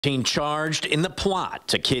Team charged in the plot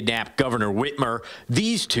to kidnap Governor Whitmer.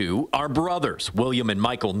 These two are brothers, William and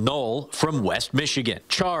Michael Knoll from West Michigan,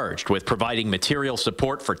 charged with providing material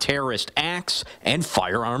support for terrorist acts and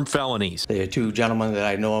firearm felonies. The two gentlemen that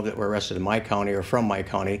I know of that were arrested in my county or from my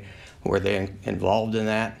county, were they involved in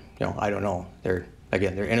that? I don't know. They're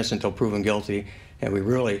innocent until proven guilty. And we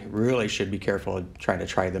really should be careful trying to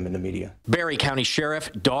try them in the media. Barry County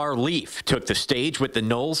Sheriff Dar Leaf took the stage with the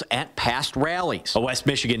Knolls at past rallies. A West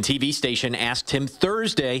Michigan TV station asked him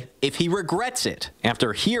Thursday if he regrets it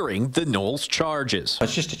after hearing the Knolls charges.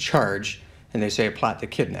 It's just a charge, and they say a plot to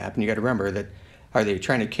kidnap. And you got to remember that, are they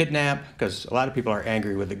trying to kidnap? Because a lot of people are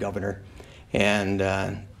angry with the governor, and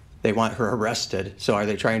they want her arrested. So are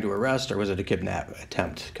they trying to arrest, or was it a kidnap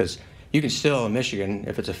attempt? Because you can still, in Michigan,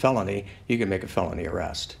 if it's a felony, you can make a felony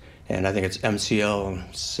arrest. And I think it's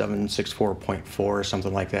MCL 764.4 or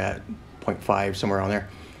something like that, 0.5, somewhere around there.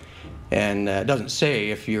 And it doesn't say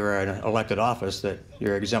if you're an elected office that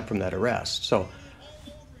you're exempt from that arrest. So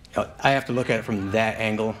I have to look at it from that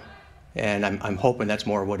angle, and I'm hoping that's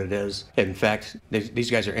more what it is. In fact,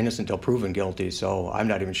 these guys are innocent until proven guilty, so I'm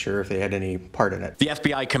not even sure if they had any part in it. The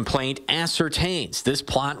FBI complaint ascertains this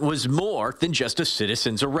plot was more than just a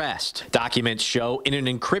citizen's arrest. Documents show in an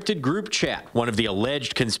encrypted group chat, one of the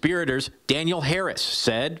alleged conspirators, Daniel Harris,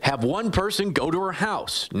 said, have one person go to her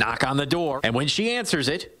house, knock on the door, and when she answers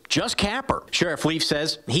it, just cap her. Sheriff Leaf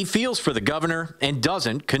says he feels for the governor and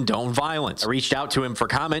doesn't condone violence. I reached out to him for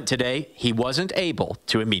comment today. He wasn't able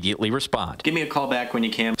to immediately respond. Give me a call back when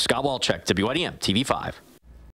you can. Scott Walchek, WIDM TV 5.